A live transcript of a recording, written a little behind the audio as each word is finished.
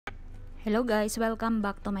Hello guys, welcome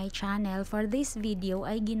back to my channel. For this video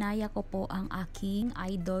ay ginaya ko po ang aking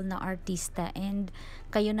idol na artista and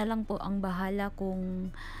kayo na lang po ang bahala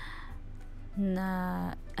kung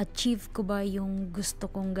na-achieve ko ba yung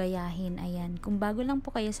gusto kong gayahin. Ayan, kung bago lang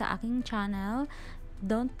po kayo sa aking channel,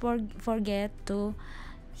 don't forget to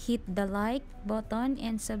hit the like button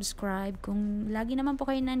and subscribe. Kung lagi naman po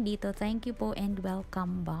kayo nandito, thank you po and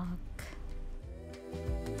welcome back.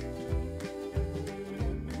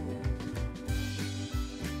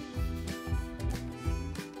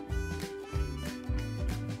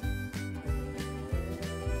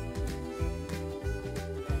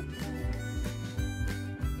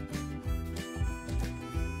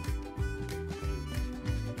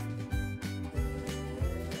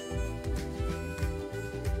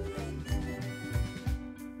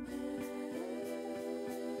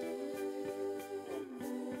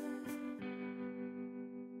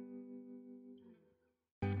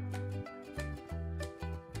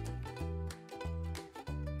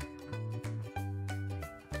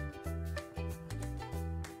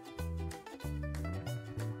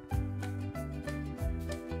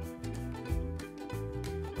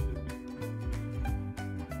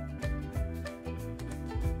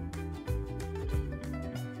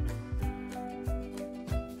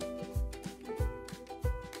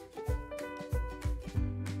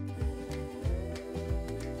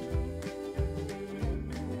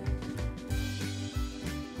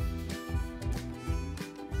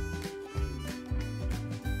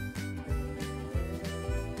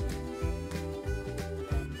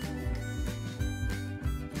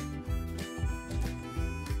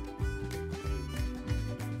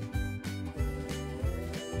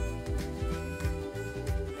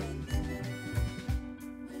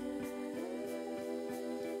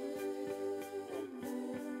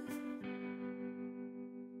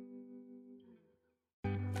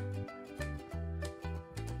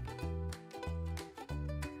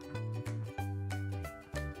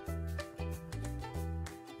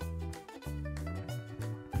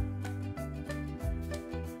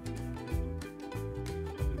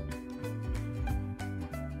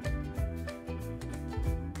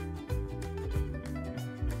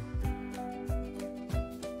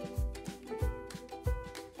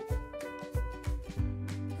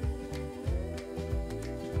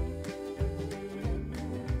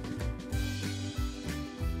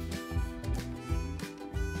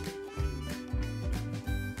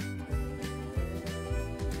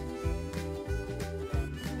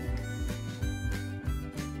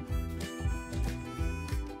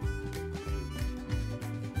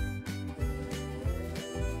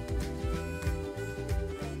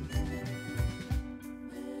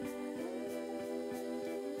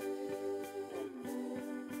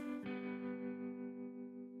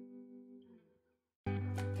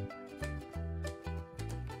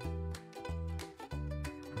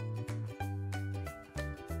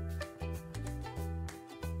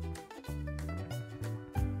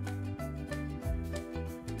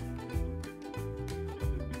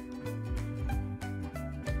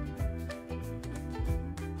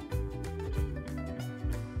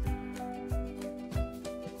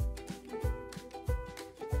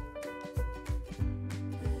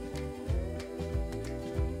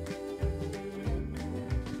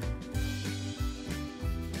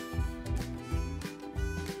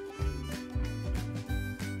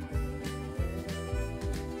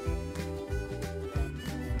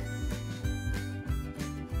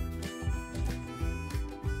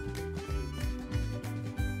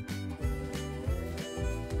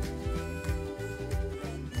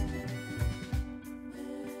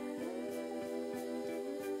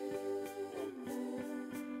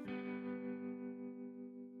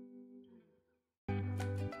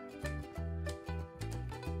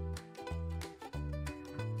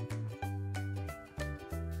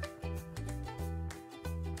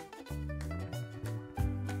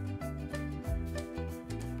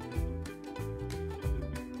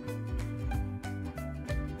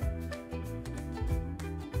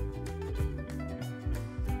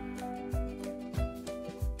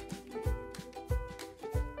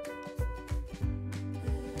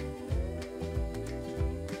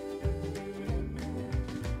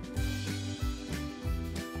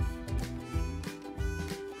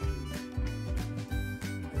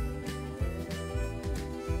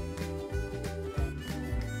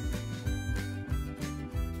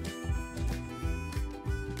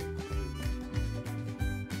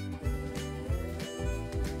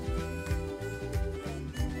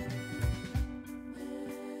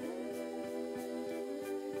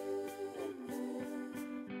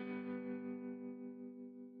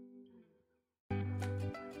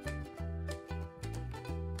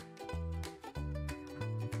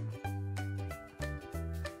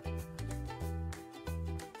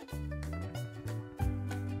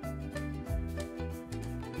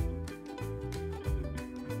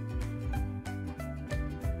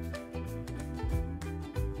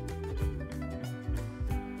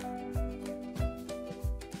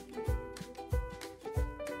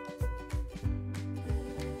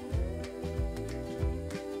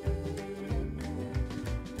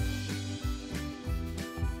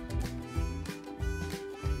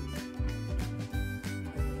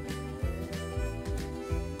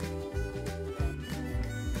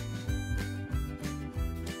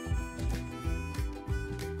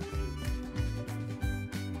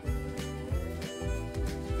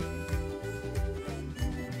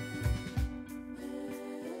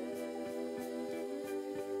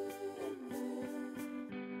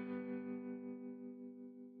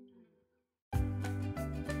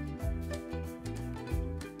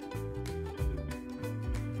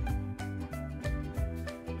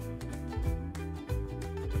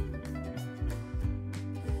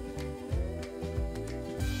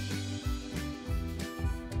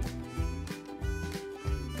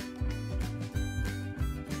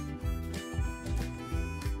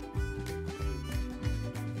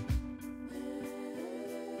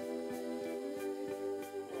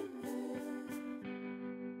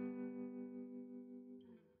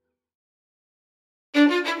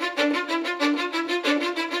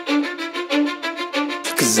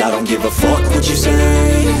 Cause I don't give a fuck what you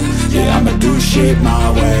say. Yeah, I'ma do shit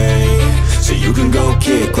my way. So you can go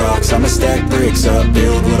kick rocks, I'ma stack bricks up,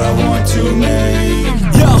 build what I want to make.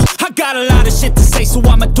 Yo, I got a lot of shit to say, so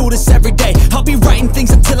I'ma do this every day. I'll be writing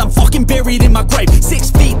things until I'm fucking buried in my grave.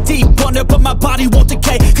 6 feet deep under, but my body won't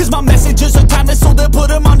decay. Cause my messages are timeless, so they'll put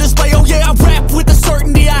them on display. Oh yeah, I rap with a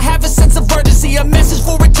certainty, I have a sense of urgency. A message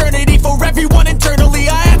for eternity, for everyone internally.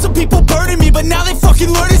 I had some people burning me, but now they fucking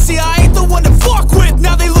learn to see I ain't the one to fuck with,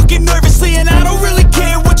 now they looking nervously. And I don't really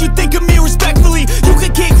care what you think of me, respectfully. You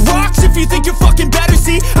can kick rocks if you think you're fucking better,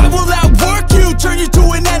 see. I will outwork you, turn you to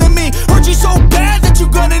an enemy. Hurt you so bad that you're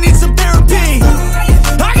gonna need some therapy.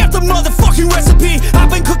 I got the motherfucking recipe, I've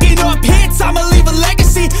been cooking up hits, I'ma leave a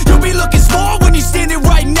legacy. You'll be looking small when you're standing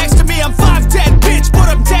right next to me. I'm 5'10", bitch, but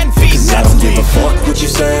I'm 10 feet. Cause I don't give a fuck what you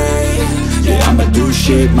say. Yeah, I'ma do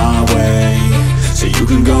shit my way. So you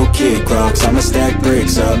can go kick rocks, I'ma stack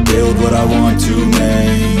bricks up, build what I want to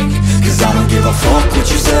make. Cause I don't give a fuck what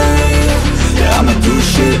you say. Yeah, I'ma do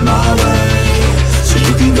shit my way. So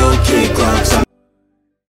you can go kick rocks.